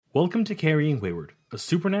Welcome to Carrying Wayward, a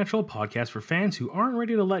supernatural podcast for fans who aren't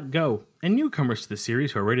ready to let go, and newcomers to the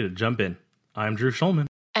series who are ready to jump in. I'm Drew Schulman.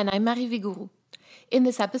 And I'm Marie Vigourou. In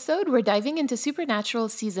this episode, we're diving into Supernatural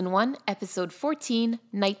Season 1, Episode 14,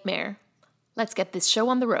 Nightmare. Let's get this show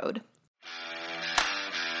on the road.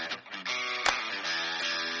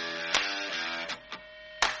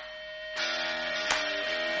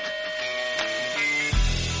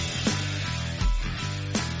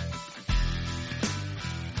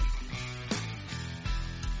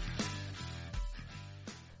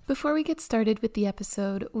 Before we get started with the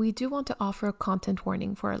episode, we do want to offer a content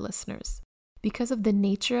warning for our listeners. Because of the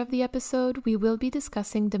nature of the episode, we will be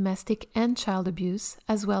discussing domestic and child abuse,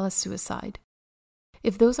 as well as suicide.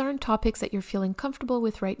 If those aren't topics that you're feeling comfortable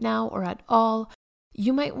with right now or at all,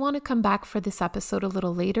 you might want to come back for this episode a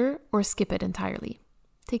little later or skip it entirely.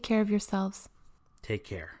 Take care of yourselves. Take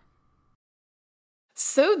care.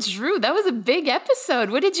 So, Drew, that was a big episode.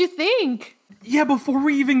 What did you think? Yeah, before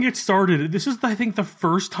we even get started, this is, I think, the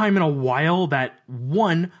first time in a while that,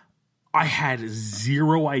 one, I had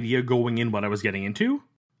zero idea going in what I was getting into.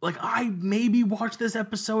 Like, I maybe watched this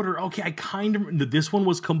episode, or, okay, I kind of, this one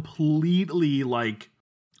was completely,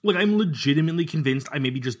 I'm legitimately convinced I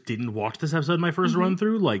maybe just didn't watch this episode my first run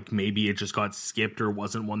through. Like, maybe it just got skipped, or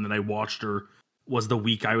wasn't one that I watched, or was the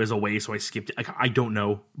week I was away, so I skipped it. I don't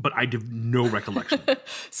know, but I have no recollection.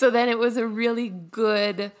 So then it was a really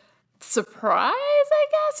good surprise, I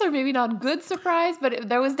guess, or maybe not good surprise, but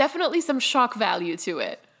there was definitely some shock value to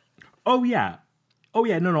it. Oh yeah,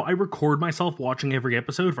 no, I record myself watching every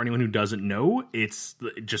episode. For anyone who doesn't know, it's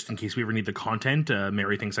just in case we ever need the content.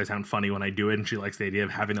 Mary thinks I sound funny when I do it, and she likes the idea of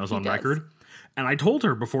having those on record. And I told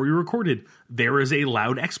her before we recorded, there is a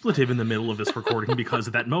loud expletive in the middle of this recording because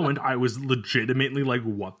at that moment I was legitimately like,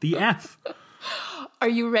 what the F? Are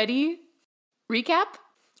you ready? Recap?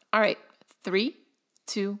 All right, 3,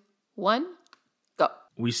 2, 1, go.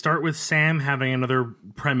 We start with Sam having another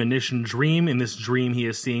premonition dream. In this dream, he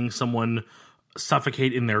is seeing someone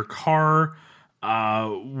suffocate in their car.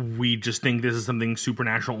 We just think this is something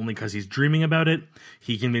supernatural only because he's dreaming about it.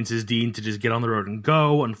 He convinces Dean to just get on the road and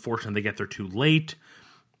go. Unfortunately, they get there too late.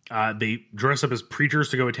 They dress up as preachers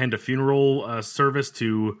to go attend a funeral service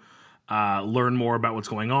to learn more about what's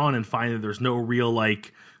going on and find that there's no real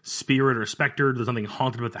spirit or specter. There's nothing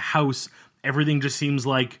haunted about the house. Everything just seems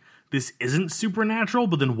like this isn't supernatural,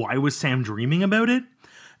 but then why was Sam dreaming about it?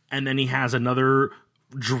 And then he has another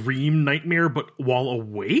dream nightmare, but while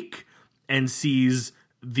awake, and sees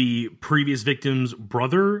the previous victim's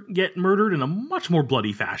brother get murdered in a much more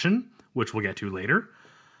bloody fashion, which we'll get to later.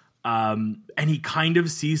 And he kind of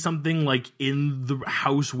sees something in the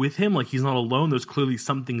house with him, like he's not alone. There's clearly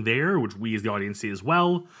something there, which we as the audience see as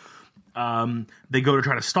well. They go to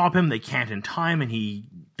try to stop him. They can't in time, and he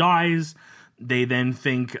dies. They then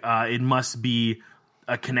think it must be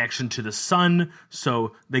a connection to the son,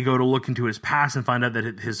 so they go to look into his past and find out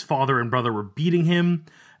that his father and brother were beating him.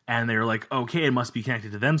 And they're like, okay, it must be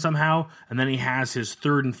connected to them somehow. And then he has his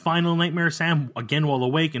third and final nightmare, Sam, again while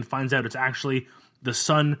awake, and finds out it's actually the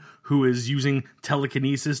son who is using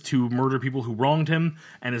telekinesis to murder people who wronged him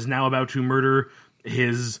and is now about to murder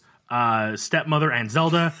his stepmother and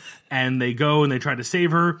Zelda. And they go and they try to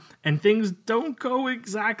save her, and things don't go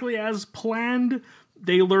exactly as planned.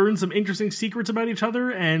 They learn some interesting secrets about each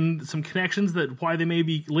other and some connections that why they may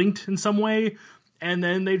be linked in some way. And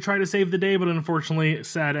then they try to save the day, but unfortunately,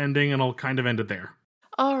 sad ending, and I'll kind of end it there.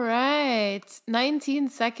 All right, 19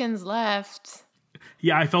 seconds left.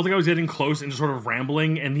 Yeah, I felt like I was getting close and just sort of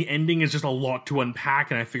rambling, and the ending is just a lot to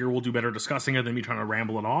unpack, and I figure we'll do better discussing it than me trying to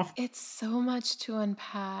ramble it off. It's so much to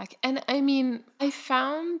unpack. And I mean, I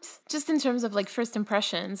found, just in terms of first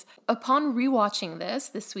impressions, upon rewatching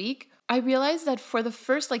this week, I realized that for the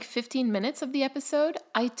first 15 minutes of the episode,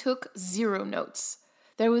 I took 0 notes.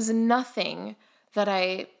 There was nothing that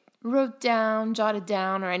I wrote down, jotted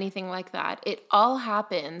down, or anything like that. It all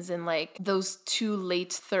happens in those 2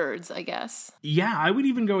 late thirds, I guess. Yeah, I would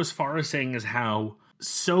even go as far as saying as how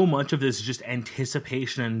so much of this is just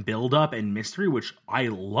anticipation and build-up and mystery, which I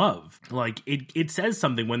love. It says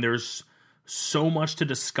something when there's so much to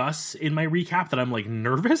discuss in my recap that I'm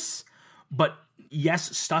nervous. But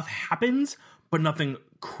yes, stuff happens, but nothing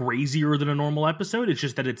crazier than a normal episode. It's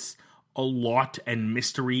just that it's a lot and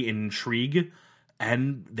mystery and intrigue.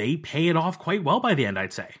 And they pay it off quite well by the end,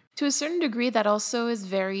 I'd say. To a certain degree, that also is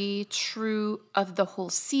very true of the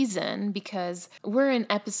whole season, because we're in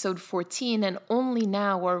episode 14 and only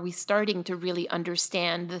now are we starting to really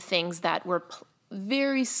understand the things that were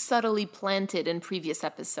very subtly planted in previous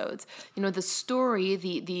episodes. The story,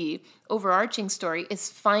 the overarching story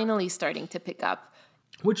is finally starting to pick up.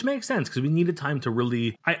 Which makes sense, because we needed time to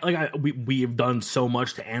really... we have done so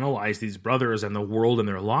much to analyze these brothers and the world and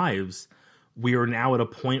their lives. We are now at a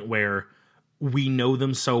point where we know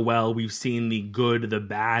them so well. We've seen the good, the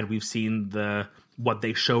bad. We've seen what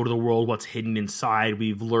they show to the world, what's hidden inside.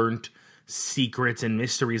 We've learned secrets and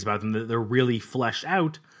mysteries about them that they're really fleshed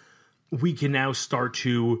out. We can now start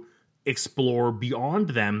to explore beyond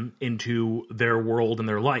them into their world and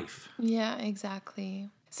their life. Yeah, exactly.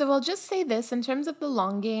 So I'll just say this, in terms of the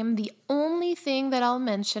long game, the only thing that I'll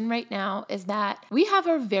mention right now is that we have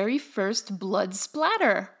our very first blood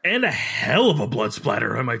splatter. And a hell of a blood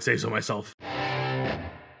splatter, I might say so myself.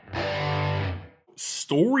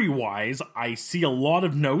 Story-wise, I see a lot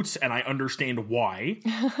of notes, and I understand why.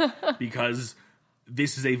 Because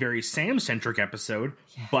this is a very Sam-centric episode,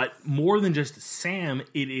 yes. But more than just Sam,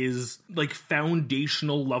 it is like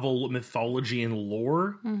foundational level mythology and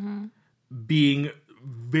lore being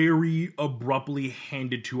very abruptly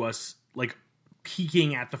handed to us, like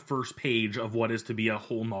peeking at the first page of what is to be a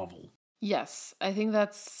whole novel. Yes, I think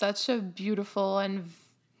that's such a beautiful and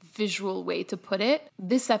visual way to put it.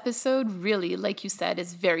 This episode really, like you said,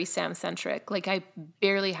 is very Sam-centric. Like, I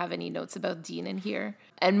barely have any notes about Dean in here.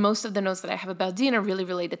 And most of the notes that I have about Dean are really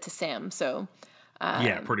related to Sam, so...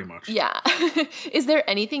 yeah, pretty much. Yeah. Is there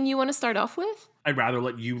anything you want to start off with? I'd rather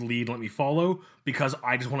let you lead, let me follow, because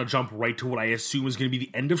I just want to jump right to what I assume is going to be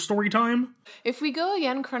the end of story time. If we go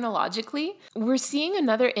again chronologically, we're seeing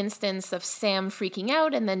another instance of Sam freaking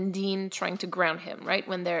out and then Dean trying to ground him, right?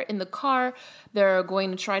 When they're in the car, they're going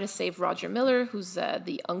to try to save Roger Miller, who's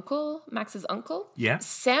the uncle, Max's uncle. Yeah.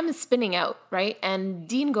 Sam is spinning out, right? And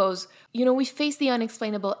Dean goes, we face the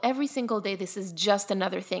unexplainable every single day. This is just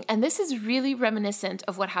another thing. And this is really reminiscent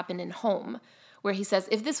of what happened in Home, where he says,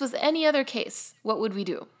 if this was any other case, what would we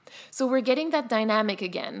do? So we're getting that dynamic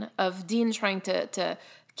again of Dean trying to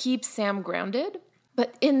keep Sam grounded.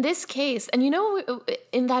 But in this case, and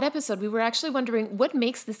in that episode, we were actually wondering what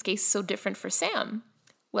makes this case so different for Sam?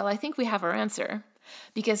 Well, I think we have our answer.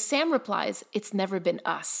 Because Sam replies, it's never been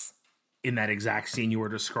us. In that exact scene you were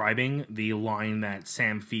describing, the line that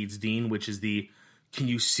Sam feeds Dean, which is can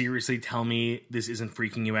you seriously tell me this isn't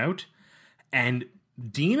freaking you out? And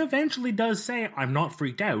Dean eventually does say, I'm not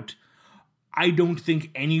freaked out. I don't think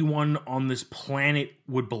anyone on this planet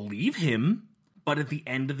would believe him, but at the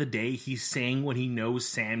end of the day, he's saying what he knows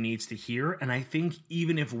Sam needs to hear, and I think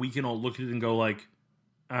even if we can all look at it and go like,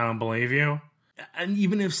 I don't believe you, and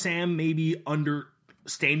even if Sam maybe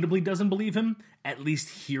understandably doesn't believe him, at least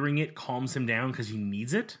hearing it calms him down because he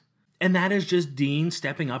needs it. And that is just Dean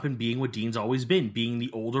stepping up and being what Dean's always been, being the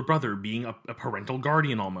older brother, being a parental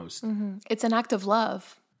guardian almost. Mm-hmm. It's an act of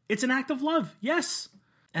love. It's an act of love, yes.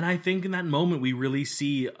 And I think in that moment we really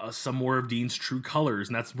see some more of Dean's true colors.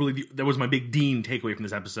 And that's really, that was my big Dean takeaway from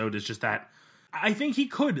this episode, is just that I think he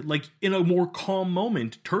could, like in a more calm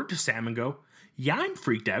moment, turn to Sam and go, yeah, I'm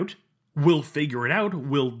freaked out. We'll figure it out.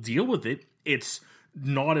 We'll deal with it. It's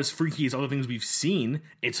not as freaky as other things we've seen.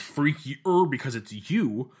 It's freakier because it's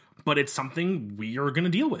you. But it's something we are going to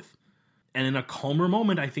deal with. And in a calmer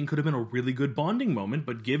moment, I think could have been a really good bonding moment.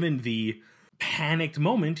 But given the panicked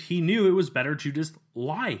moment, he knew it was better to just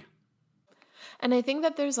lie. And I think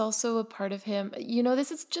that there's also a part of him,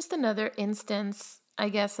 this is just another instance, I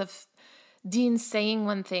guess, of Dean saying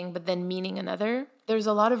one thing, but then meaning another. There's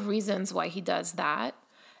a lot of reasons why he does that.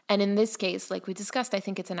 And in this case, like we discussed, I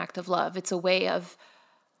think it's an act of love. It's a way of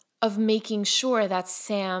making sure that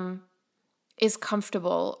Sam is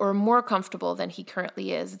comfortable or more comfortable than he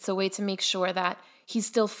currently is. It's a way to make sure that he's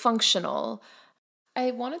still functional.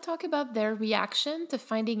 I want to talk about their reaction to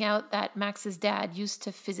finding out that Max's dad used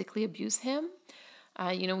to physically abuse him.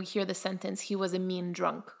 We hear the sentence, he was a mean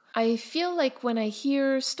drunk. I feel like when I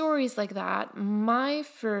hear stories like that, my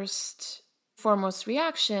foremost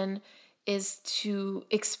reaction is to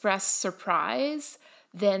express surprise,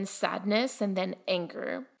 then sadness, and then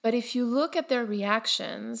anger. But if you look at their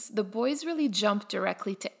reactions, the boys really jump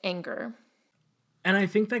directly to anger. And I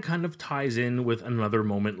think that kind of ties in with another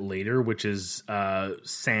moment later, which is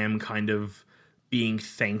Sam kind of being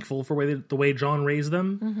thankful for the way John raised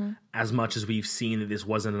them. Mm-hmm. As much as we've seen that this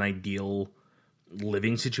wasn't an ideal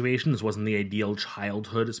living situation, this wasn't the ideal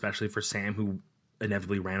childhood, especially for Sam, who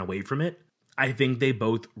inevitably ran away from it. I think they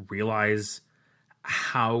both realize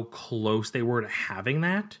how close they were to having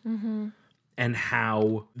that, mm-hmm. and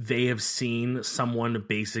how they have seen someone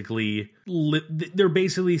basically, they're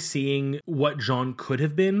basically seeing what John could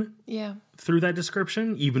have been, through that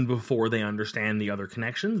description, even before they understand the other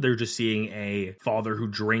connections. They're just seeing a father who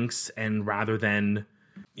drinks, and rather than,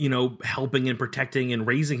 helping and protecting and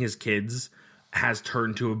raising his kids, has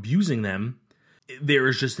turned to abusing them. there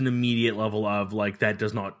is just an immediate level of, like, that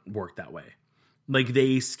does not work that way. Like,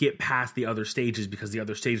 they skip past the other stages because the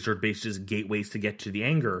other stages are basically just gateways to get to the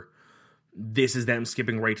anger. This is them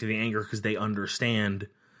skipping right to the anger because they understand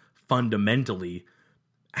fundamentally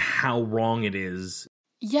how wrong it is.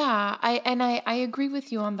 Yeah, I agree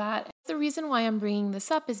with you on that. The reason why I'm bringing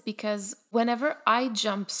this up is because whenever I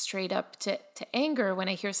jump straight up to anger when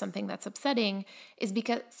I hear something that's upsetting is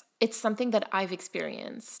because it's something that I've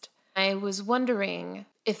experienced. I was wondering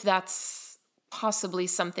if that's possibly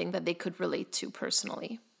something that they could relate to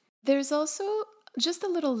personally. There's also, just a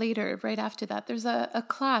little later, right after that, there's a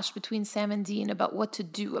clash between Sam and Dean about what to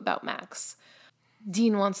do about Max.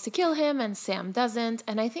 Dean wants to kill him and Sam doesn't.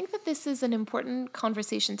 And I think that this is an important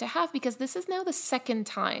conversation to have because this is now the second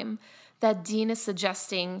time that Dean is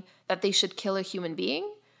suggesting that they should kill a human being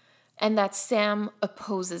and that Sam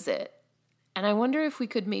opposes it. And I wonder if we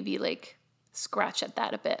could maybe like scratch at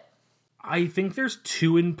that a bit. I think there's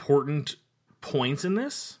two important points in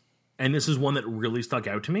this, and this is one that really stuck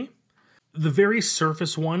out to me. The very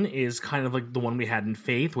surface one is kind of like the one we had in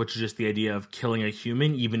Faith, which is just the idea of killing a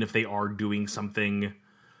human, even if they are doing something,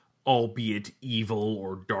 albeit evil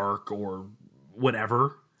or dark or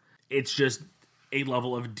whatever. It's just a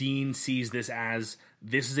level of Dean sees this as,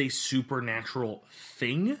 this is a supernatural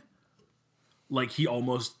thing. Like, he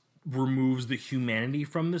almost removes the humanity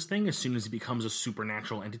from this thing as soon as it becomes a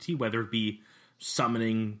supernatural entity, whether it be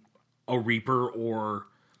summoning a Reaper or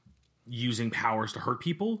using powers to hurt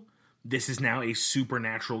people. This is now a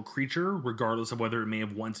supernatural creature, regardless of whether it may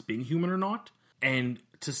have once been human or not. And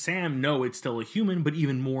to Sam, no, it's still a human, but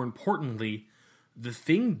even more importantly, the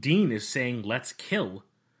thing Dean is saying, let's kill,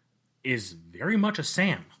 is very much a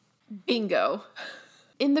Sam. Bingo.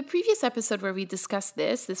 In the previous episode where we discussed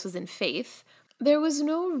this was in Faith, there was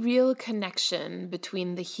no real connection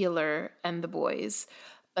between the healer and the boys.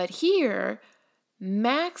 But here,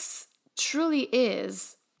 Max truly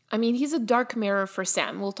is, I mean, he's a dark mirror for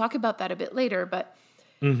Sam. We'll talk about that a bit later, but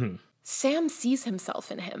Sam sees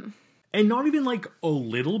himself in him. And not even like a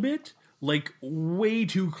little bit, like way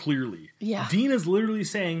too clearly. Yeah. Dean is literally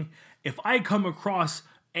saying, if I come across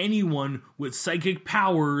anyone with psychic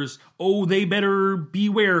powers, oh, they better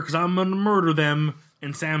beware because I'm going to murder them.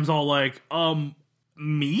 And Sam's all like,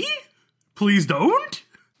 me? Please don't?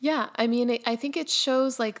 Yeah, I mean, I think it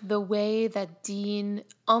shows like the way that Dean,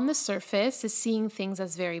 on the surface, is seeing things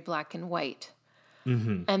as very black and white.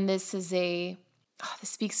 And this is this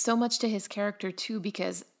speaks so much to his character too,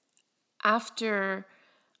 because after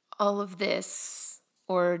all of this,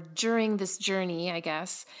 or during this journey, I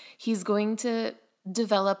guess, he's going to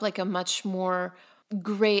develop like a much more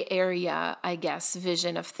gray area, I guess,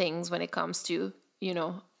 vision of things when it comes to, you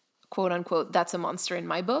know, quote unquote, that's a monster in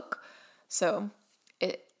my book. So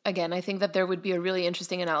again, I think that there would be a really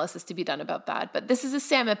interesting analysis to be done about that. But this is a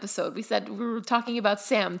Sam episode. We said we were talking about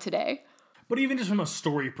Sam today. But even just from a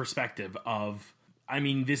story perspective of, I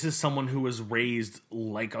mean, this is someone who was raised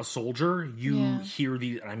like a soldier. You hear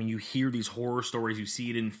these horror stories. You see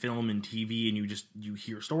it in film and TV, and you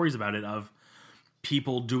hear stories about it of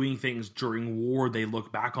people doing things during war they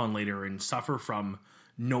look back on later and suffer from,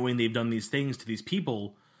 knowing they've done these things to these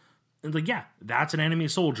people. It's like, yeah, that's an enemy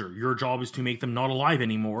soldier. Your job is to make them not alive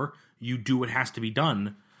anymore. You do what has to be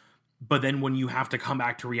done. But then when you have to come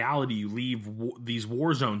back to reality, you leave these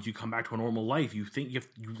war zones, you come back to a normal life, you think you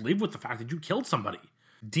live with the fact that you killed somebody.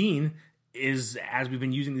 Dean is, as we've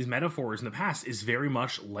been using these metaphors in the past, is very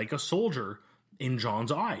much like a soldier in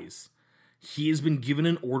John's eyes. He has been given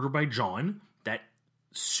an order by John that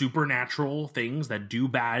supernatural things that do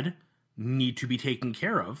bad need to be taken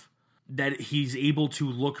care of. That he's able to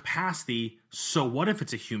look past so what if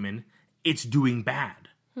it's a human? It's doing bad.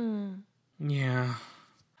 Yeah.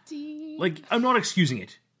 Like, I'm not excusing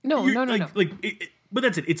it. No. But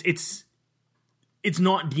that's it. It's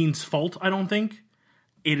not Dean's fault, I don't think.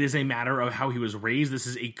 It is a matter of how he was raised. This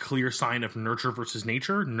is a clear sign of nurture versus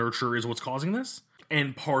nature. Nurture is what's causing this.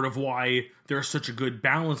 And part of why there's such a good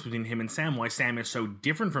balance between him and Sam, why Sam is so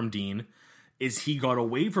different from Dean, is he got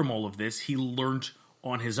away from all of this. He learned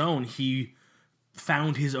on his own. He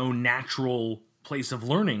found his own natural place of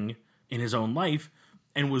learning in his own life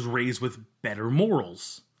and was raised with better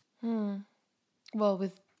morals. Well,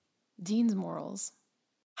 with Dean's morals.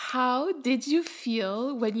 How did you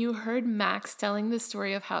feel when you heard Max telling the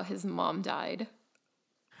story of how his mom died?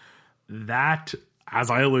 That, as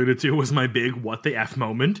I alluded to, was my big what the F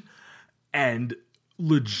moment. And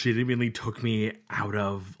legitimately took me out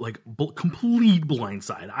of like complete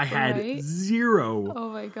blindside. I had zero. Oh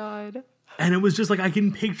my God. And it was just like, I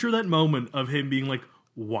can picture that moment of him being like,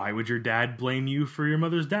 why would your dad blame you for your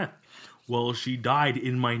mother's death? Well, she died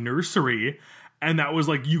in my nursery And that was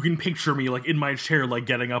like, you can picture me like in my chair, like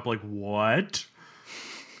getting up, like, what?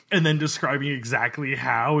 And then describing exactly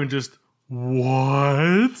how and just,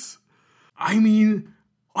 what? I mean,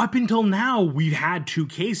 up until now, we've had 2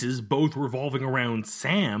 cases, both revolving around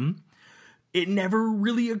Sam. It never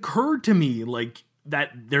really occurred to me, like,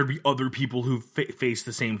 that there'd be other people who face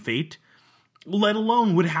the same fate, let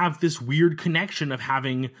alone would have this weird connection of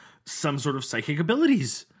having some sort of psychic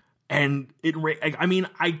abilities. And I mean,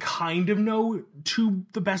 I kind of know, to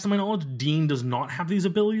the best of my knowledge, Dean does not have these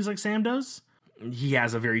abilities like Sam does. He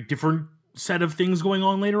has a very different set of things going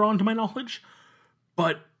on later on, to my knowledge.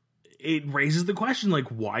 But it raises the question, like,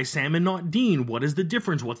 why Sam and not Dean? What is the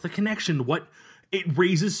difference? What's the connection? It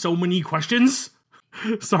raises so many questions.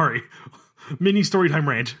 Sorry. Mini storytime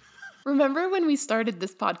rant. Remember when we started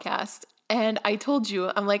this podcast and I told you,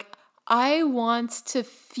 I'm like, I want to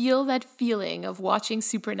feel that feeling of watching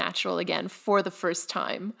Supernatural again for the first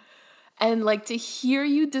time. And like, to hear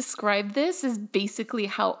you describe this is basically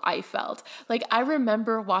how I felt. Like, I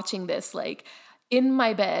remember watching this like in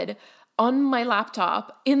my bed, on my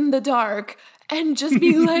laptop, in the dark, and just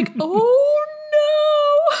being like, oh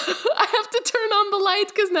no, I have to turn on the light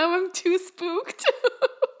because now I'm too spooked.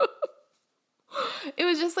 It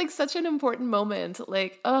was just like such an important moment.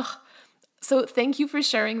 Like, ugh. So thank you for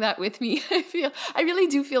sharing that with me. I really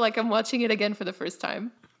do feel like I'm watching it again for the first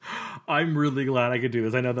time. I'm really glad I could do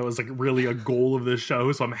this. I know that was like really a goal of this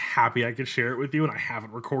show, so I'm happy I could share it with you, and I have it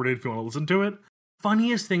recorded if you want to listen to it.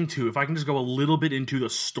 Funniest thing too, if I can just go a little bit into the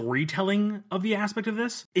storytelling of the aspect of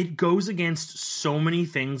this, it goes against so many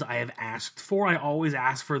things I have asked for. I always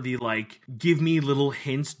ask for the like, give me little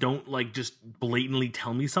hints, don't like just blatantly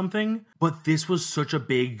tell me something. But this was such a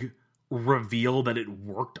big reveal that it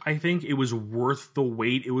worked. I think it was worth the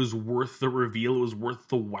wait, it was worth the reveal, it was worth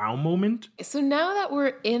the wow moment. So now that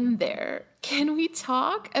we're in there, can we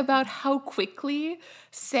talk about how quickly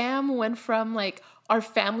Sam went from like, our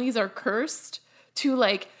families are cursed, to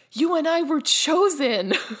like, you and I were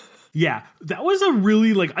chosen? Yeah, that was a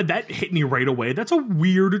really, like, that hit me right away. That's a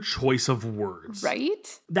weird choice of words.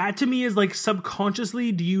 Right? That to me is like,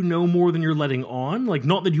 subconsciously, do you know more than you're letting on? Like,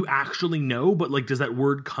 not that you actually know, but like, does that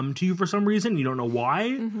word come to you for some reason? You don't know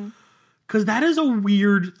why? Because that is a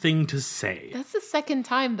weird thing to say. That's the second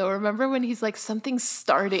time though. Remember when he's like, something's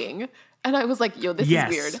starting? And I was like, yo, this is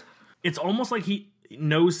weird. It's almost like he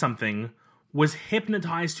knows something, was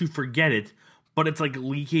hypnotized to forget it, but it's like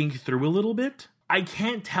leaking through a little bit. I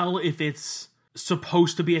can't tell if it's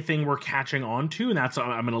supposed to be a thing we're catching on to, and that's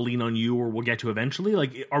I'm going to lean on you, or we'll get to eventually.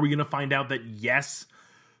 Like, are we going to find out that, yes,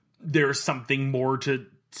 there's something more to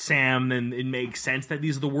Sam than it makes sense that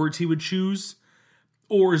these are the words he would choose?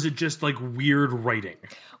 Or is it just, like, weird writing?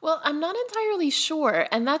 Well, I'm not entirely sure,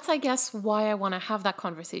 and that's, I guess, why I want to have that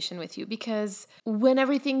conversation with you, because when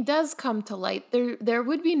everything does come to light, there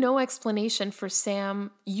would be no explanation for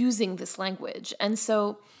Sam using this language. And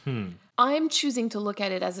so I'm choosing to look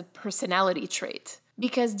at it as a personality trait.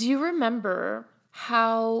 Because do you remember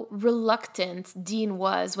how reluctant Dean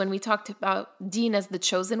was when we talked about Dean as the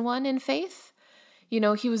chosen one in Faith? You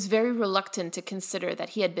know, he was very reluctant to consider that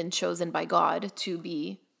he had been chosen by God to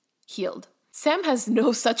be healed. Sam has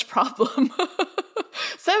no such problem.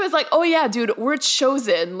 Sam is like, oh yeah, dude, we're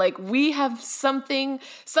chosen. Like, we have something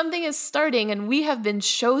is starting and we have been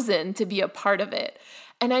chosen to be a part of it.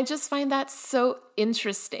 And I just find that so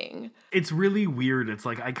interesting. It's really weird. It's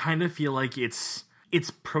like, I kind of feel like it's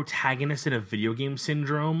protagonist in a video game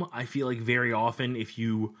syndrome. I feel like very often if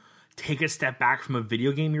you take a step back from a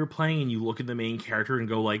video game you're playing and you look at the main character and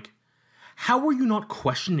go like, how are you not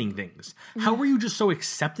questioning things? How are you just so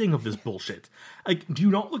accepting of this bullshit? Like, do you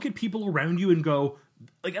not look at people around you and go,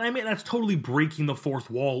 like, and I mean, that's totally breaking the fourth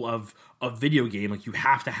wall of a video game. Like, you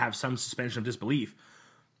have to have some suspension of disbelief.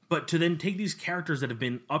 But to then take these characters that have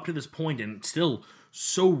been up to this point and still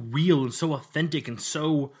so real and so authentic and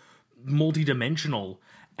so multidimensional,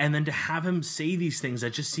 and then to have him say these things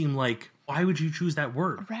that just seem like, why would you choose that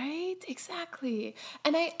word? Right, exactly.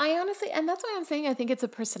 And I honestly, and that's why I'm saying I think it's a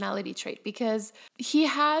personality trait, because he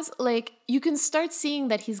has, like, you can start seeing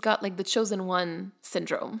that he's got like the chosen one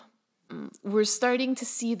syndrome. We're starting to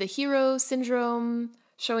see the hero syndrome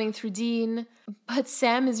showing through Dean, but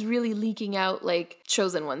Sam is really leaking out like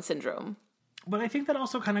chosen one syndrome. But I think that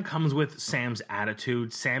also kind of comes with Sam's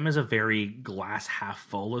attitude. Sam is a very glass half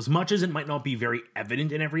full, as much as it might not be very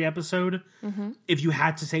evident in every episode. If you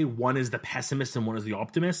had to say one is the pessimist and one is the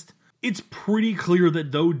optimist, it's pretty clear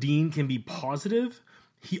that though Dean can be positive,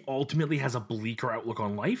 he ultimately has a bleaker outlook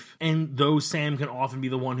on life. And though Sam can often be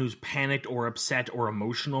the one who's panicked or upset or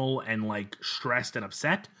emotional and like stressed and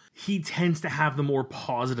upset, he tends to have the more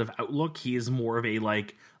positive outlook. He is more of a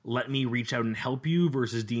like, let me reach out and help you,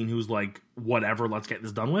 versus Dean, who's like, whatever, let's get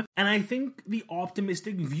this done with. And I think the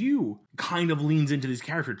optimistic view kind of leans into these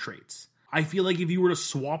character traits. I feel like if you were to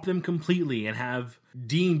swap them completely and have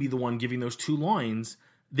Dean be the one giving those two lines,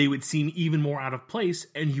 they would seem even more out of place,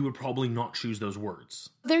 and he would probably not choose those words.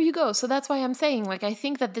 There you go. So that's why I'm saying, like, I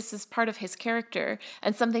think that this is part of his character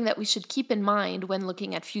and something that we should keep in mind when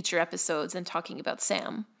looking at future episodes and talking about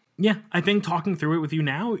Sam. Yeah, I think talking through it with you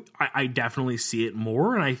now, I definitely see it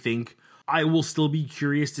more, and I think I will still be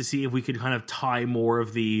curious to see if we could kind of tie more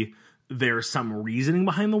of there's some reasoning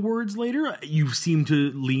behind the words later. You seem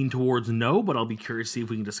to lean towards no, but I'll be curious to see if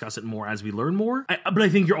we can discuss it more as we learn more. But I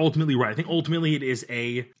think you're ultimately right. I think ultimately it is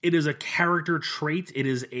a character trait. It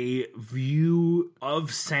is a view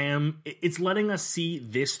of Sam. It's letting us see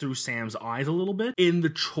this through Sam's eyes a little bit in the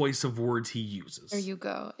choice of words he uses. There you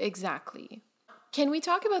go. Exactly. Can we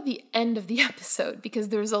talk about the end of the episode? Because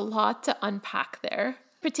there's a lot to unpack there,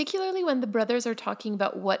 particularly when the brothers are talking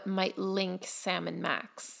about what might link Sam and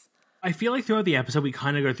Max. I feel like throughout the episode, we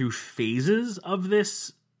kind of go through phases of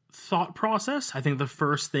this thought process. I think the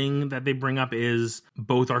first thing that they bring up is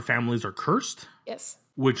both our families are cursed. Yes.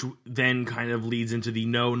 Which then kind of leads into the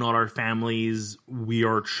no, not our families, we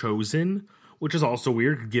are chosen. Which is also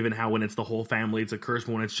weird, given how when it's the whole family, it's a curse,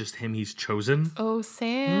 but when it's just him, he's chosen. Oh,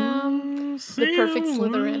 Sam. The perfect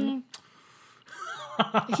Slytherin.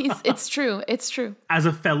 It's true. It's true. As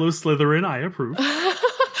a fellow Slytherin, I approve.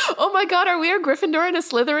 Oh my God, are we a Gryffindor and a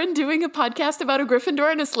Slytherin doing a podcast about a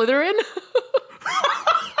Gryffindor and a Slytherin?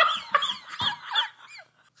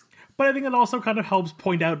 But I think it also kind of helps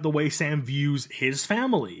point out the way Sam views his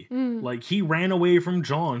family. Like, he ran away from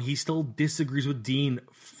John. He still disagrees with Dean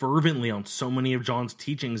fervently on so many of John's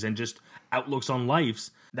teachings and just outlooks on life,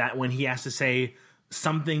 that when he has to say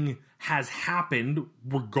something has happened,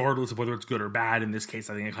 regardless of whether it's good or bad, in this case,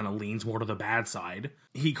 I think it kind of leans more to the bad side,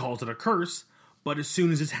 he calls it a curse. But as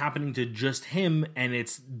soon as it's happening to just him and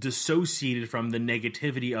it's dissociated from the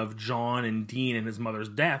negativity of John and Dean and his mother's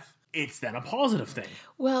death, it's then a positive thing.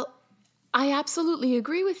 Well, I absolutely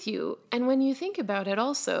agree with you. And when you think about it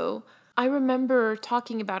also, I remember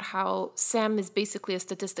talking about how Sam is basically a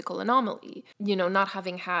statistical anomaly, you know, not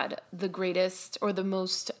having had the greatest or the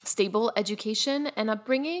most stable education and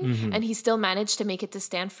upbringing, and he still managed to make it to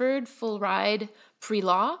Stanford, full ride,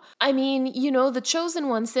 pre-law. I mean, you know, the chosen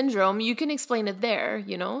one syndrome, you can explain it there,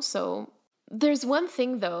 you know? So there's one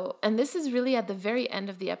thing though, and this is really at the very end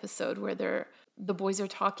of the episode where the boys are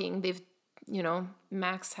talking. They've, you know,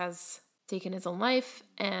 Max has taken his own life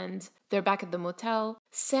and they're back at the motel.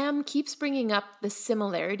 Sam keeps bringing up the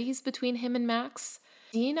similarities between him and Max.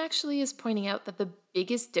 Dean actually is pointing out that the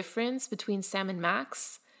biggest difference between Sam and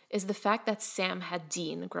Max is the fact that Sam had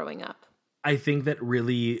Dean growing up. I think that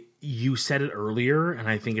really, you said it earlier, and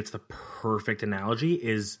I think it's the perfect analogy,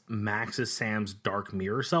 is Max is Sam's dark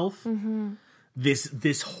mirror self.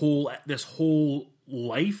 This whole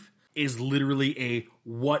life is literally a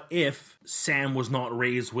what if Sam was not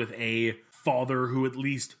raised with a father who at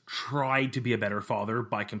least tried to be a better father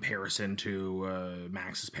by comparison to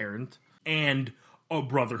Max's parent, and a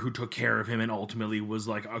brother who took care of him and ultimately was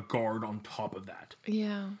like a guard on top of that.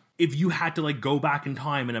 Yeah. If you had to like go back in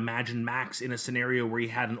time and imagine Max in a scenario where he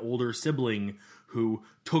had an older sibling who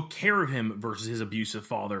took care of him versus his abusive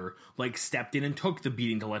father, like stepped in and took the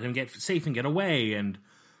beating to let him get safe and get away, and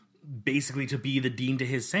basically to be the Dean to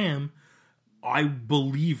his Sam, I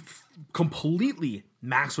believe completely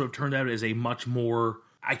Max would have turned out as a much more,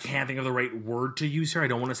 I can't think of the right word to use here. I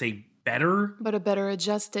don't want to say better. But a better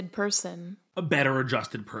adjusted person. A better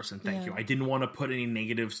adjusted person, thank you. I didn't want to put any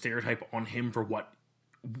negative stereotype on him for what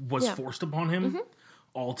was forced upon him.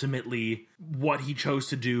 Ultimately, what he chose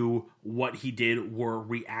to do, what he did, were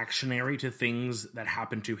reactionary to things that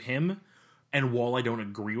happened to him. And while I don't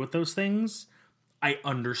agree with those things, I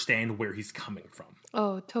understand where he's coming from.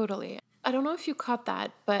 Oh, totally. I don't know if you caught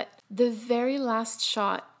that, but the very last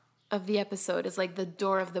shot of the episode is like the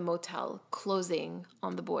door of the motel closing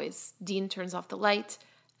on the boys. Dean turns off the light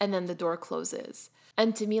and then the door closes.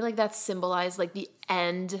 And to me, like, that symbolized like the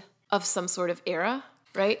end of some sort of era,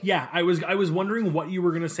 right? Yeah, I was wondering what you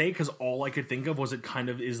were going to say, because all I could think of was it kind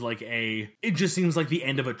of is like it just seems like the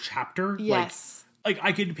end of a chapter. Yes. Like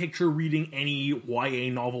I could picture reading any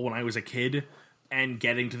YA novel when I was a kid and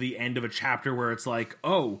getting to the end of a chapter where it's like,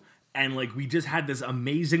 oh, and like we just had this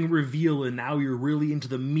amazing reveal and now you're really into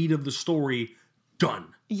the meat of the story.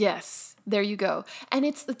 Done. Yes, there you go. And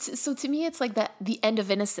it's so to me, it's like the end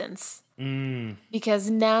of innocence.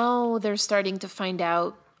 Because now they're starting to find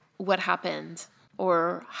out what happened,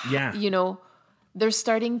 or, you know,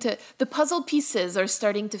 the puzzle pieces are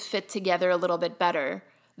starting to fit together a little bit better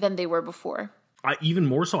than they were before. Even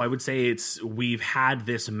more so, I would say we've had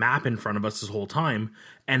this map in front of us this whole time,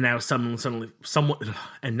 and now someone's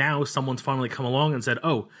finally come along and said,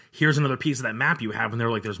 "Oh, here's another piece of that map you have," and they're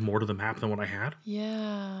like, "There's more to the map than what I had."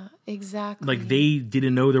 Yeah, exactly. Like they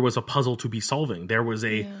didn't know there was a puzzle to be solving. There's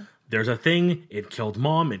a thing. It killed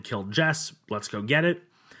Mom. It killed Jess. Let's go get it.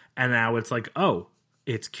 And now it's like, oh,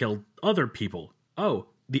 it's killed other people. Oh,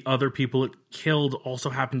 the other people it killed also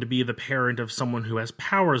happen to be the parent of someone who has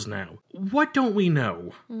powers now. What don't we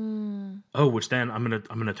know? Oh, which then I'm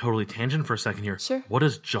gonna totally tangent for a second here. Sure. What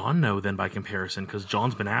does John know then by comparison? Because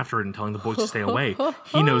John's been after it and telling the boys to stay away.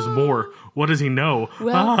 He knows more. What does he know?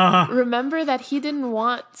 Well, remember that he didn't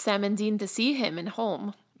want Sam and Dean to see him in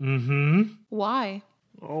home. Mm-hmm. Why?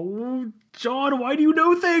 Oh, John, why do you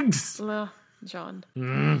know things? John.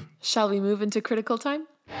 Shall we move into critical time?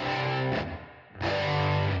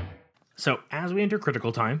 So, as we enter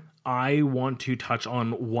critical time, I want to touch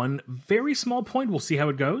on one very small point. We'll see how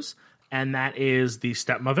it goes. And that is the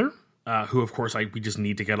stepmother, who, of course, we just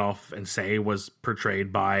need to get off and say was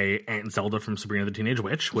portrayed by Aunt Zelda from Sabrina the Teenage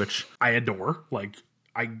Witch, which I adore. Like,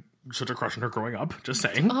 I such a crush on her growing up, just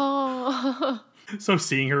saying. Oh. So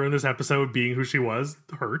seeing her in this episode being who she was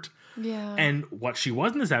hurt. Yeah. And what she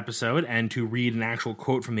was in this episode, and to read an actual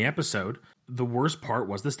quote from the episode, the worst part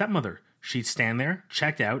was the stepmother. She'd stand there,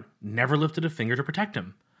 checked out, never lifted a finger to protect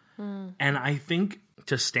him. And I think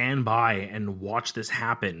to stand by and watch this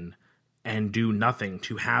happen and do nothing,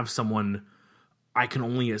 to have someone, I can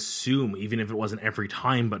only assume, even if it wasn't every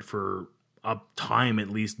time, but for a time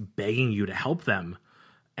at least begging you to help them,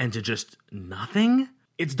 and to just nothing,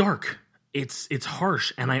 it's dark. It's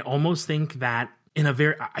harsh. And I almost think that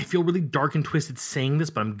I feel really dark and twisted saying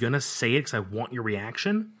this, but I'm going to say it because I want your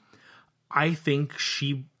reaction. I think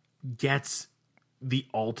she gets the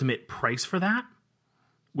ultimate price for that,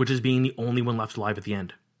 which is being the only one left alive at the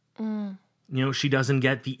end. You know, she doesn't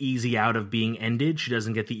get the easy out of being ended. She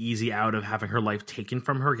doesn't get the easy out of having her life taken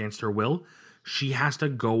from her against her will. She has to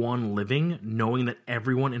go on living knowing that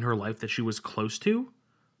everyone in her life that she was close to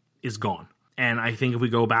is gone. And I think if we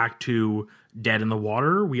go back to Dead in the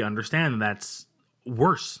Water, we understand that's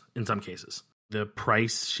worse in some cases. The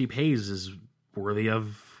price she pays is worthy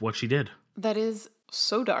of what she did. That is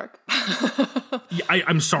so dark. Yeah,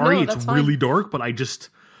 I'm sorry, it's really dark, but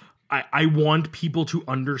I want people to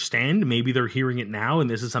understand. Maybe they're hearing it now and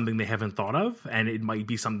this is something they haven't thought of. And it might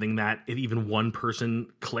be something that if even one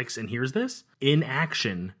person clicks and hears this,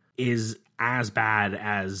 inaction is as bad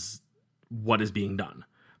as what is being done.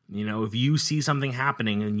 You know, if you see something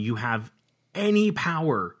happening and you have any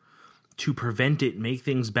power to prevent it, make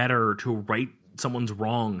things better, to right someone's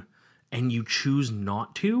wrong, and you choose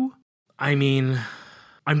not to, I mean,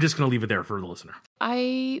 I'm just going to leave it there for the listener.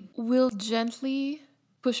 I will gently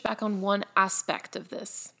push back on one aspect of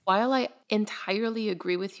this. While I entirely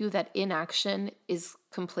agree with you that inaction is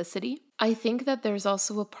complicity, I think that there's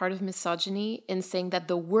also a part of misogyny in saying that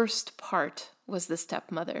the worst part was the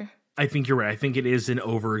stepmother. I think you're right. I think it is an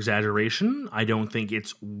over-exaggeration. I don't think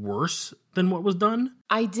it's worse than what was done.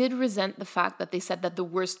 I did resent the fact that they said that the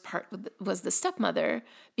worst part was the stepmother,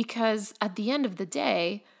 because at the end of the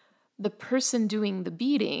day, the person doing the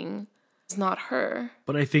beating is not her.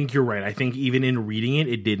 But I think you're right. I think even in reading it,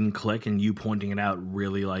 it didn't click, and you pointing it out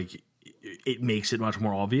really, like, it makes it much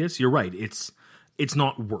more obvious. You're right. It's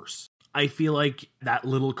not worse. I feel like that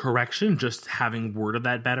little correction, just having worded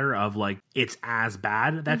that better, of like, it's as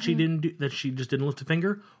bad that she just didn't lift a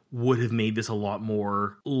finger, would have made this a lot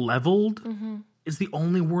more leveled, is the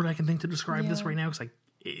only word I can think to describe this right now, because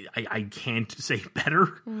I can't say better.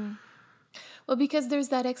 Well, because there's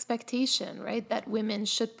that expectation, right, that women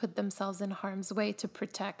should put themselves in harm's way to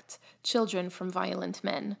protect children from violent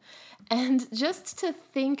men. And just to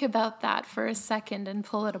think about that for a second and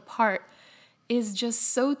pull it apart is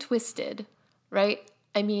just so twisted, right?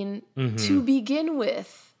 I mean, to begin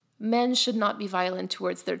with, men should not be violent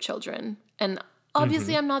towards their children. And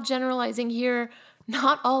obviously, I'm not generalizing here.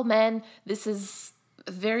 Not all men. This is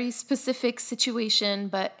a very specific situation,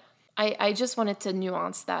 but I just wanted to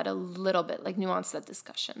nuance that a little bit, like nuance that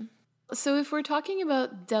discussion. So if we're talking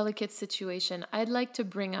about delicate situation, I'd like to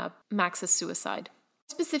bring up Max's suicide.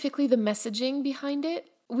 Specifically, the messaging behind it.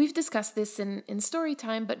 We've discussed this in story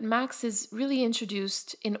time, but Max is really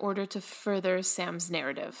introduced in order to further Sam's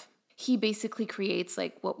narrative. He basically creates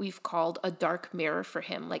like what we've called a dark mirror for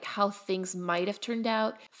him, like how things might have turned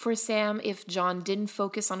out for Sam if John didn't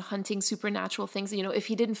focus on hunting supernatural things, you know, if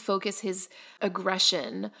he didn't focus his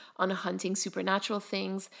aggression on hunting supernatural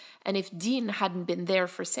things, and if Dean hadn't been there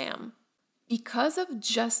for Sam. because of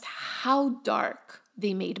just how dark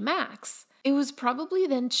they made Max, it was probably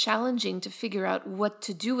then challenging to figure out what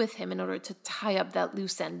to do with him in order to tie up that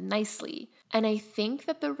loose end nicely. And I think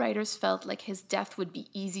that the writers felt like his death would be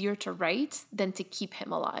easier to write than to keep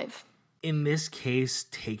him alive. In this case,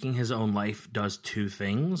 taking his own life does two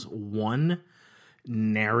things. One,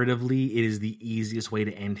 narratively, it is the easiest way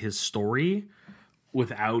to end his story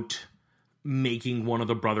without making one of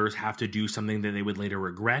the brothers have to do something that they would later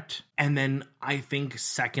regret. And then I think,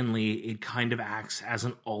 secondly, it kind of acts as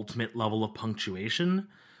an ultimate level of punctuation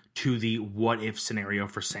to the what if scenario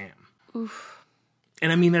for Sam. Oof.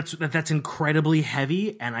 And I mean, that's incredibly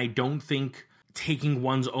heavy, and I don't think taking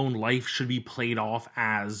one's own life should be played off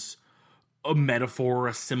as a metaphor,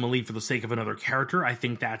 a simile for the sake of another character. I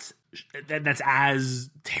think that's as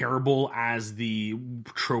terrible as the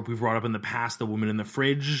trope we've brought up in the past, the woman in the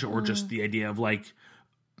fridge, or just the idea of like,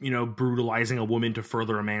 you know, brutalizing a woman to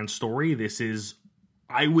further a man's story. This is,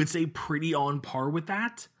 I would say, pretty on par with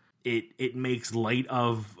that. It makes light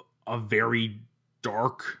of a very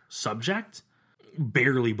dark subject.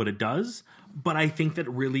 Barely, but it does. But I think that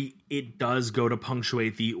really it does go to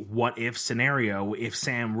punctuate the what if scenario. If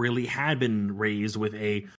Sam really had been raised with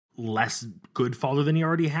a less good father than he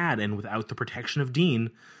already had, and without the protection of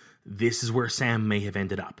Dean, this is where Sam may have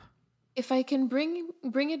ended up. If I can bring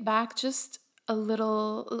it back just a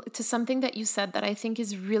little to something that you said that I think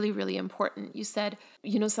is really, really important. You said,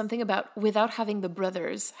 you know, something about without having the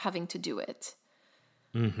brothers having to do it.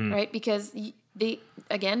 Mm-hmm. Right? Because they,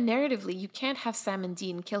 again, narratively, you can't have Sam and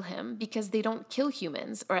Dean kill him because they don't kill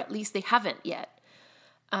humans, or at least they haven't yet.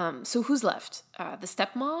 So who's left? The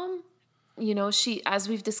stepmom? You know, she, as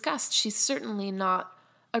we've discussed, she's certainly not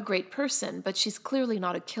a great person, but she's clearly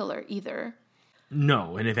not a killer either.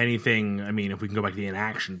 No, and if anything, I mean, if we can go back to the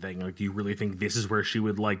inaction thing, like, do you really think this is where she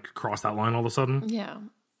would, like, cross that line all of a sudden? Yeah.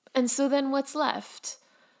 And so then what's left?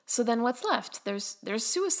 There's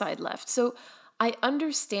suicide left. So I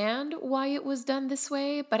understand why it was done this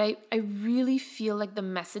way, but I really feel like the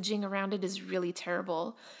messaging around it is really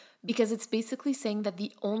terrible, because it's basically saying that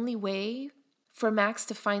the only way for Max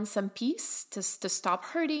to find some peace, to stop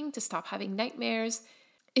hurting, to stop having nightmares,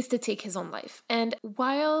 is to take his own life. And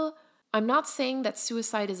while I'm not saying that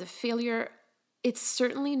suicide is a failure, it's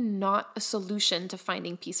certainly not a solution to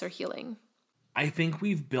finding peace or healing. I think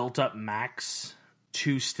we've built up Max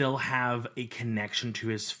to still have a connection to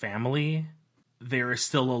his family. There is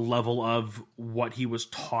still a level of what he was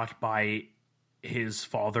taught by his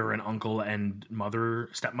father and uncle and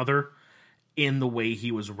stepmother in the way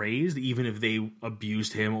he was raised. Even if they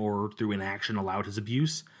abused him or through inaction allowed his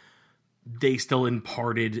abuse, they still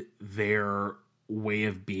imparted their way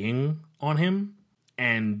of being on him.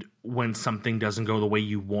 And when something doesn't go the way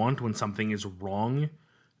you want, when something is wrong,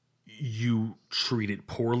 you treat it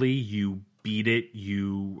poorly, you beat it,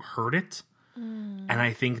 you hurt it. And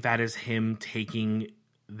I think that is him taking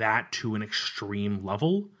that to an extreme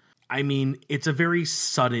level. I mean, it's a very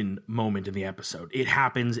sudden moment in the episode. It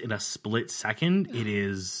happens in a split second. It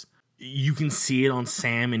is, you can see it on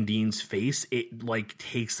Sam and Dean's face. It, like,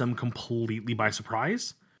 takes them completely by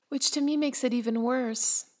surprise. Which to me makes it even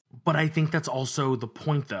worse. But I think that's also the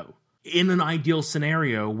point, though. In an ideal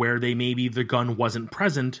scenario where maybe the gun wasn't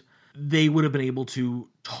present, they would have been able to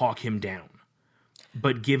talk him down.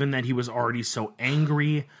 But given that he was already so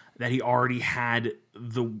angry, that he already had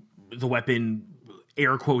the weapon,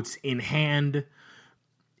 air quotes, in hand,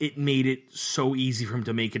 it made it so easy for him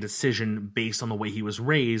to make a decision based on the way he was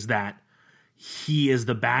raised that he is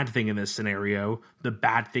the bad thing in this scenario. The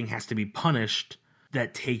bad thing has to be punished.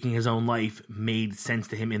 That taking his own life made sense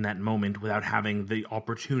to him in that moment without having the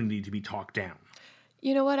opportunity to be talked down.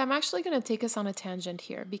 You know what? I'm actually going to take us on a tangent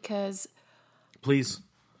here because... Please.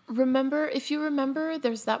 If you remember,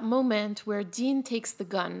 there's that moment where Dean takes the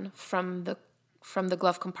gun from the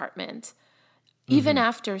glove compartment, even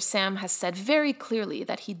after Sam has said very clearly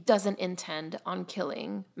that he doesn't intend on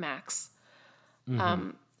killing Max.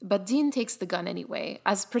 But Dean takes the gun anyway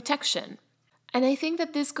as protection. And I think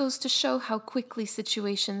that this goes to show how quickly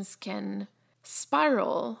situations can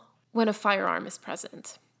spiral when a firearm is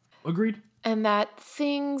present. Agreed. And that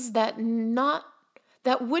things that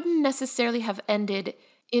wouldn't necessarily have ended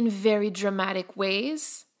in very dramatic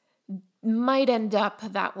ways might end up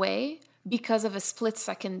that way because of a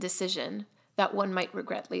split-second decision that one might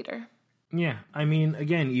regret later. Yeah, I mean,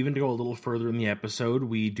 again, even to go a little further in the episode,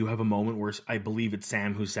 we do have a moment where I believe it's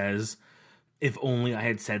Sam who says, if only I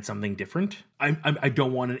had said something different. I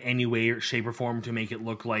don't want in any way or shape or form to make it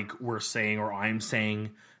look like we're saying or I'm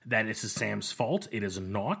saying that this is Sam's fault. It is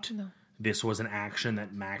not. No. This was an action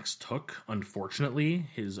that Max took, unfortunately,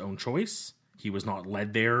 his own choice. He was not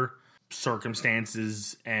led there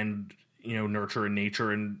circumstances and, nurture and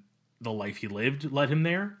nature and the life he lived led him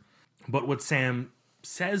there. But what Sam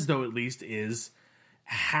says, though, at least, is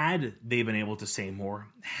had they been able to say more,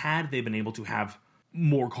 had they been able to have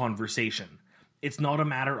more conversation, it's not a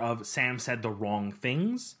matter of Sam said the wrong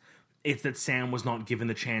things. It's that Sam was not given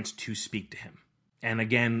the chance to speak to him. And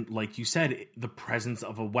again, like you said, the presence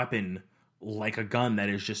of a weapon like a gun that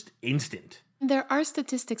is just instant. There are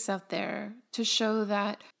statistics out there to show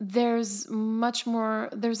that there's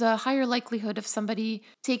a higher likelihood of somebody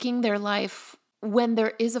taking their life when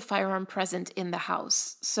there is a firearm present in the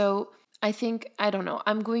house. So I think, I don't know,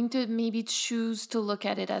 I'm going to maybe choose to look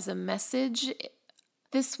at it as a message.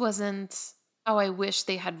 This wasn't how I wish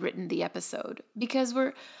they had written the episode. Because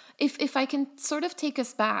if I can sort of take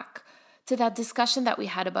us back to that discussion that we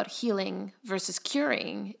had about healing versus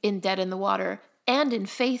curing in Dead in the Water and in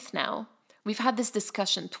Faith now, we've had this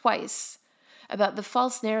discussion twice about the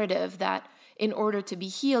false narrative that in order to be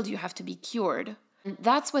healed, you have to be cured.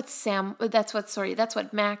 That's what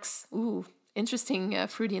Max, interesting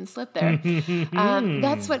Freudian slip there.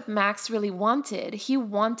 That's what Max really wanted. He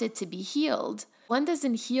wanted to be healed. One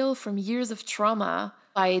doesn't heal from years of trauma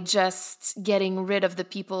by just getting rid of the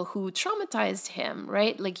people who traumatized him,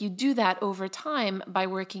 right? Like you do that over time by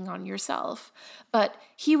working on yourself. But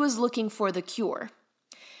he was looking for the cure.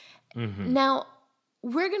 Mm-hmm. Now,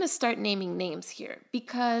 we're going to start naming names here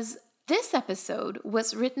because this episode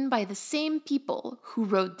was written by the same people who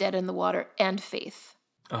wrote Dead in the Water and Faith.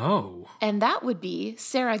 Oh. And that would be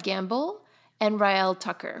Sarah Gamble and Rael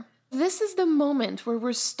Tucker. This is the moment where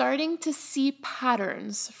we're starting to see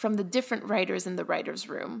patterns from the different writers in the writer's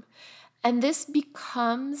room. And this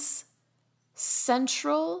becomes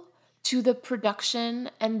central to the production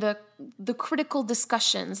and the critical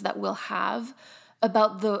discussions that we'll have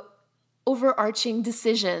about the overarching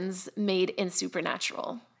decisions made in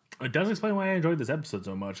Supernatural. It does explain why I enjoyed this episode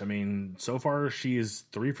so much. I mean, so far she is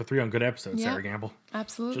 3 for 3 on good episodes, Sarah Gamble.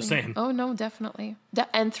 Absolutely. Just saying. Oh, no, definitely.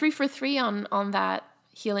 And 3 for 3 on that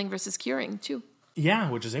healing versus curing, too.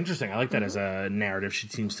 Yeah, which is interesting. I like that as a narrative she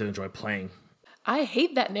seems to enjoy playing. I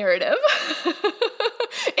hate that narrative.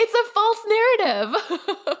 It's a false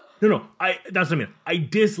narrative. No, that's what I mean. I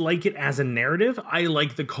dislike it as a narrative. I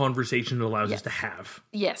like the conversation it allows us to have.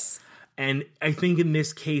 Yes. And I think in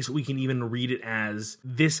this case, we can even read it as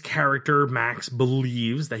this character, Max,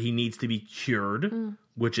 believes that he needs to be cured,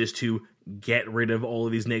 which is to get rid of all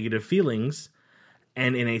of these negative feelings.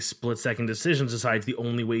 And in a split-second decision, decides the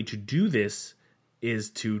only way to do this is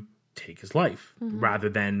to take his life, rather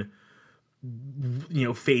than,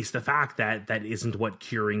 face the fact that that isn't what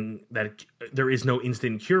curing, that there is no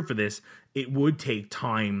instant cure for this. It would take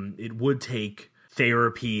time. It would take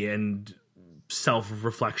therapy and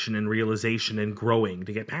self-reflection and realization and growing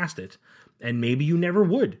to get past it. And maybe you never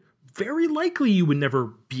would. Very likely you would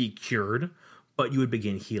never be cured, but you would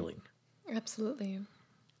begin healing. Absolutely.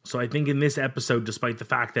 So I think in this episode, despite the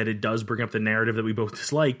fact that it does bring up the narrative that we both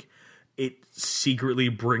dislike, it secretly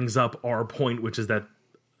brings up our point, which is that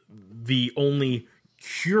the only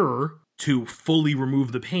cure to fully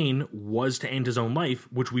remove the pain was to end his own life,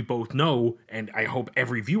 which we both know, and I hope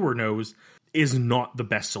every viewer knows, is not the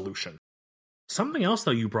best solution. Something else,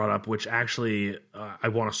 though, you brought up, which actually I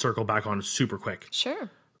want to circle back on super quick. Sure.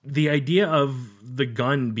 The idea of the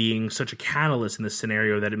gun being such a catalyst in this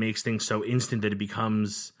scenario that it makes things so instant that it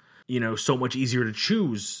becomes, so much easier to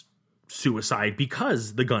choose suicide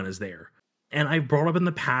because the gun is there. And I've brought up in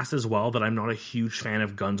the past as well that I'm not a huge fan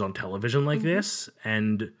of guns on television like this.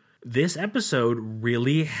 And this episode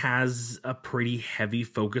really has a pretty heavy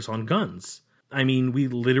focus on guns. I mean, we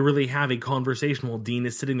literally have a conversation while Dean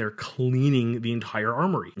is sitting there cleaning the entire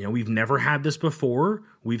armory. We've never had this before.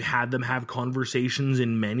 We've had them have conversations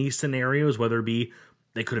in many scenarios, whether it be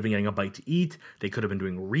they could have been getting a bite to eat, they could have been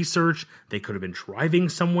doing research, they could have been driving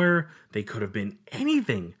somewhere, they could have been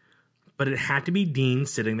anything. But it had to be Dean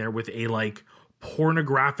sitting there with a,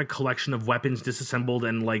 pornographic collection of weapons disassembled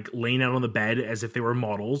and, laying out on the bed as if they were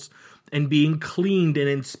models, and being cleaned and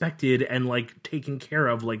inspected and, taken care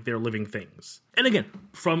of like they're living things. And again,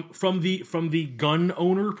 from the gun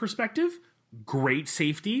owner perspective, great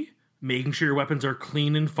safety. Making sure your weapons are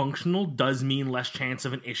clean and functional does mean less chance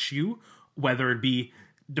of an issue, whether it be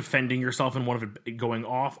defending yourself and one of it going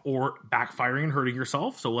off or backfiring and hurting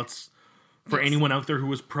yourself. So for anyone out there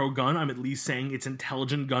who is pro-gun, I'm at least saying it's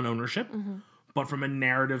intelligent gun ownership. Mm-hmm. But from a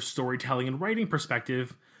narrative, storytelling, and writing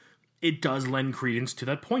perspective, it does lend credence to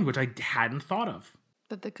that point, which I hadn't thought of.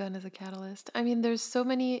 That the gun is a catalyst. I mean, there's so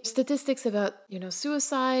many statistics about,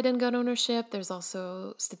 suicide and gun ownership. There's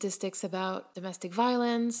also statistics about domestic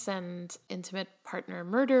violence and intimate partner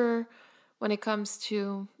murder, when it comes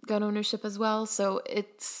to gun ownership as well. So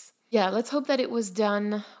let's hope that it was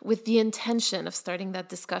done with the intention of starting that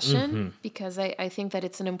discussion, because I think that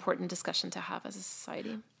it's an important discussion to have as a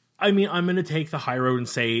society. I mean, I'm going to take the high road and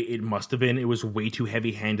say it must have been. It was way too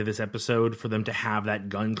heavy-handed this episode for them to have that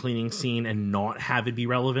gun cleaning scene and not have it be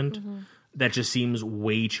relevant. That just seems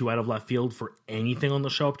way too out of left field for anything on the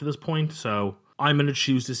show up to this point. So I'm going to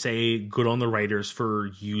choose to say good on the writers for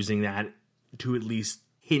using that to at least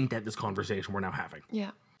hint at this conversation we're now having.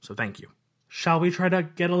 Yeah. So thank you. Shall we try to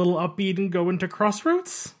get a little upbeat and go into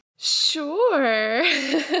Crossroads? Sure.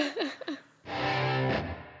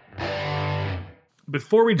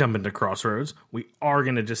 Before we jump into Crossroads, we are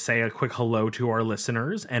going to just say a quick hello to our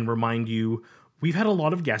listeners and remind you we've had a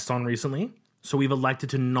lot of guests on recently, so we've elected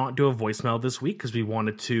to not do a voicemail this week because we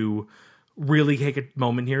wanted to really take a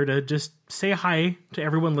moment here to just say hi to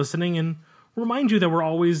everyone listening and remind you that we're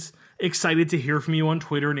always excited to hear from you on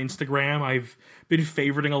Twitter and Instagram. I've been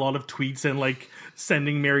favoriting a lot of tweets and like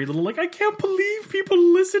sending Mary little I can't believe people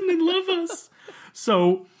listen and love us.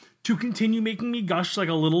 So to continue making me gush like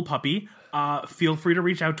a little puppy, feel free to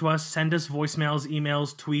reach out to us, send us voicemails,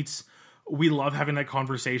 emails, tweets. We love having that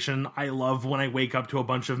conversation. I love when I wake up to a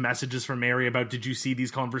bunch of messages from Mary about, did you see these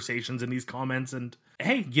conversations and these comments? And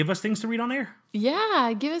hey, give us things to read on air.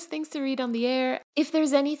 Yeah, give us things to read on the air. If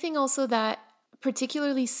there's anything also that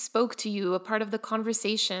particularly spoke to you, a part of the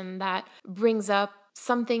conversation that brings up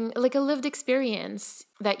something like a lived experience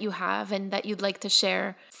that you have and that you'd like to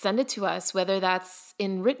share, send it to us, whether that's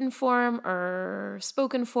in written form or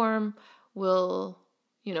spoken form.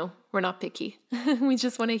 We're not picky. We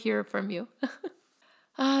just want to hear from you.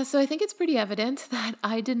 So I think it's pretty evident that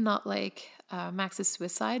I did not like Max's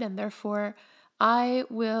suicide, and therefore I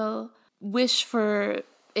will wish for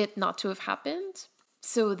it not to have happened.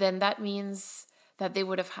 So then that means that they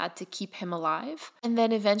would have had to keep him alive, and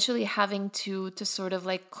then eventually having to sort of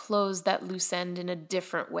like close that loose end in a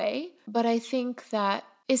different way. But I think that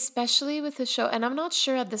especially with the show, and I'm not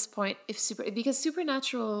sure at this point because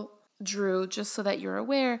Supernatural, Drew, just so that you're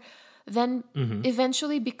aware, then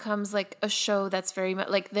eventually becomes like a show that's very much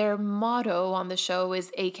like their motto on the show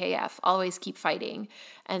is AKF, always keep fighting.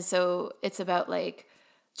 And so it's about like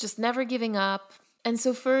just never giving up. And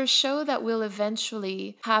so for a show that will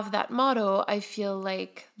eventually have that motto, I feel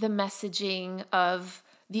like the messaging of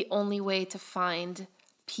the only way to find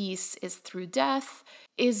peace is through death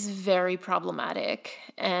is very problematic.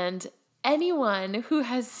 And anyone who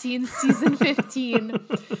has seen season 15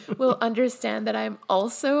 will understand that I'm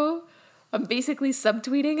basically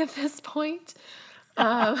subtweeting at this point.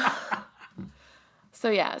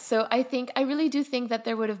 So I really do think that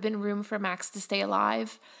there would have been room for Max to stay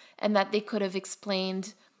alive, and that they could have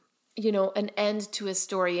explained, an end to his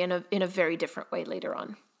story in a very different way later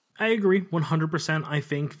on. I agree 100%. I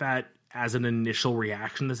think that as an initial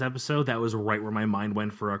reaction to this episode, that was right where my mind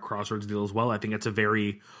went for a Crossroads deal as well. I think it's a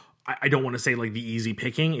very, I don't want to say like the easy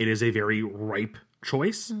picking. It is a very ripe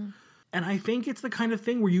choice. And I think it's the kind of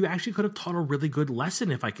thing where you actually could have taught a really good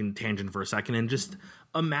lesson, if I can tangent for a second, and just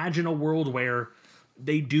imagine a world where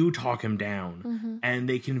they do talk him down and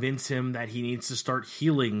they convince him that he needs to start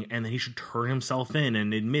healing and that he should turn himself in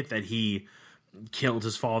and admit that he killed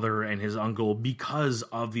his father and his uncle because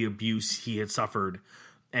of the abuse he had suffered.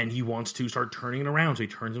 And he wants to start turning it around. So he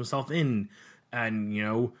turns himself in,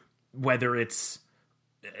 and, whether it's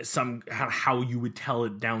how you would tell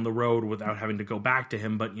it down the road without having to go back to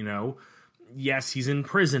him. But, yes, he's in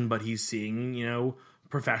prison, but he's seeing,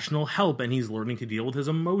 professional help, and he's learning to deal with his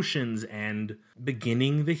emotions and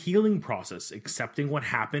beginning the healing process, accepting what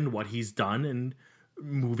happened, what he's done, and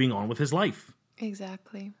moving on with his life.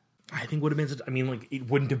 Exactly. I think would have been, it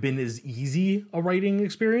wouldn't have been as easy a writing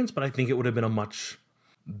experience, but I think it would have been a much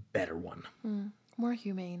better one. More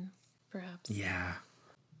humane, perhaps. Yeah.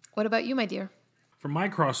 What about you, my dear? For my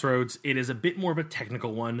Crossroads, it is a bit more of a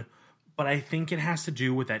technical one, but I think it has to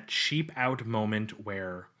do with that cheap out moment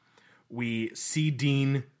where we see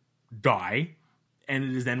Dean die, and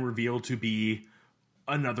it is then revealed to be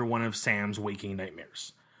another one of Sam's waking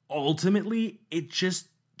nightmares. Ultimately, it just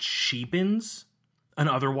cheapens an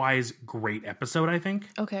otherwise great episode, I think.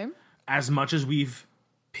 Okay. As much as we've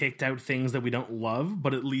picked out things that we don't love,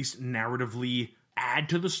 but at least narratively add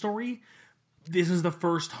to the story, this is the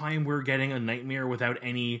first time we're getting a nightmare without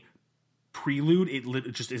any prelude.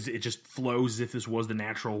 It just flows as if this was the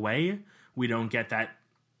natural way. We don't get that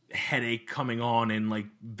headache coming on and like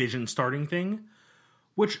vision starting thing,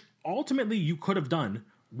 which ultimately you could have done,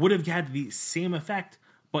 would have had the same effect,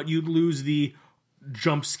 but you'd lose the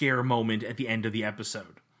jump scare moment at the end of the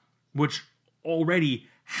episode, which already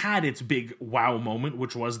had its big wow moment,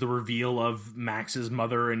 which was the reveal of Max's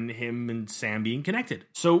mother and him and Sam being connected.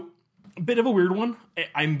 So, a bit of a weird one.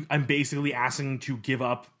 I'm basically asking to give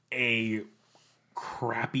up a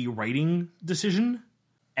crappy writing decision,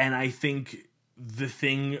 and I think the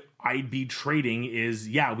thing I'd be trading is,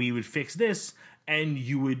 yeah, we would fix this, and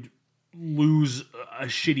you would lose a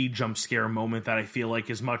shitty jump scare moment that I feel like,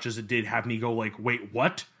 as much as it did have me go like, wait,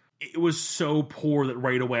 what? It was so poor that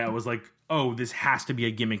right away I was like, oh, this has to be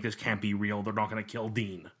a gimmick. This can't be real. They're not going to kill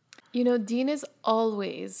Dean. You know, Dean is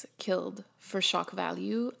always killed for shock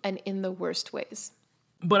value and in the worst ways.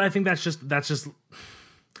 But I think that's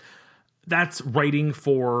writing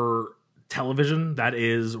for television. That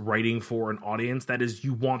is writing for an audience. That is,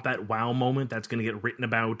 you want that wow moment that's going to get written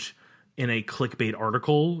about in a clickbait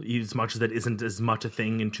article, as much as that isn't as much a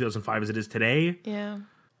thing in 2005 as it is today. Yeah.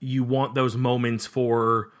 You want those moments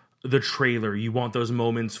for the trailer. You want those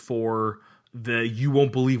moments for the you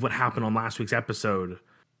won't believe what happened on last week's episode.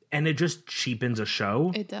 And it just cheapens a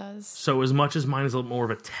show. It does. So as much as mine is a little more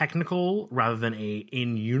of a technical rather than a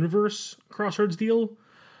in-universe Crossroads deal,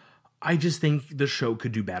 I just think the show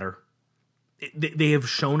could do better. They have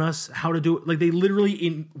shown us how to do it. Like, they literally,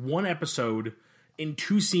 in one episode, in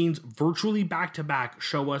 2 scenes, virtually back-to-back,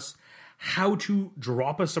 show us how to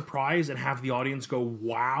drop a surprise and have the audience go,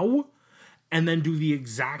 wow, and then do the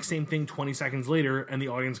exact same thing 20 seconds later, and the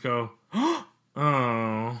audience go,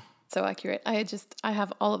 oh. So accurate. I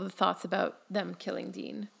have all of the thoughts about them killing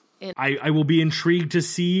Dean. I will be intrigued to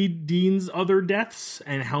see Dean's other deaths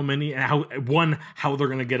and how they're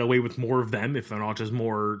going to get away with more of them if they're not just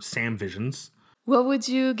more Sam visions. What would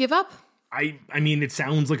you give up? I mean, it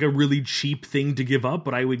sounds like a really cheap thing to give up,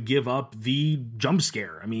 but I would give up the jump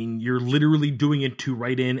scare. I mean, you're literally doing it to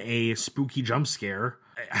write in a spooky jump scare.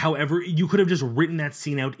 However, you could have just written that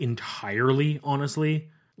scene out entirely, honestly.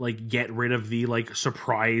 Like, get rid of the, like,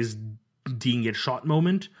 surprise Dean gets shot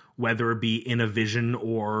moment, whether it be in a vision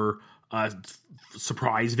or a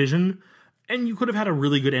surprise vision. And you could have had a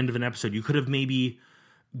really good end of an episode. You could have maybe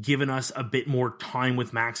given us a bit more time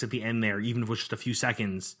with Max at the end there, even if it was just a few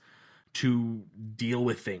seconds, to deal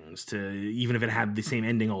with things. Even if it had the same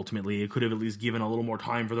ending ultimately, it could have at least given a little more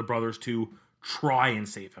time for the brothers to try and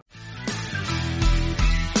save him.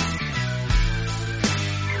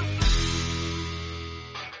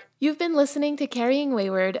 You've been listening to Carrying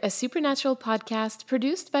Wayward, a supernatural podcast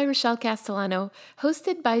produced by Rochelle Castellano,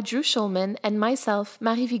 hosted by Drew Schulman and myself,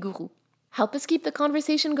 Marie Vigourou. Help us keep the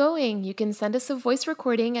conversation going. You can send us a voice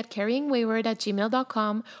recording at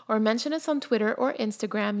carryingwayward@gmail.com or mention us on Twitter or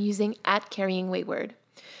Instagram using @carryingwayward.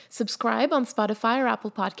 Subscribe on Spotify or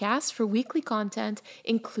Apple Podcasts for weekly content,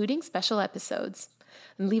 including special episodes.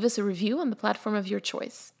 And leave us a review on the platform of your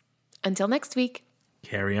choice. Until next week.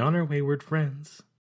 Carry on, our wayward friends.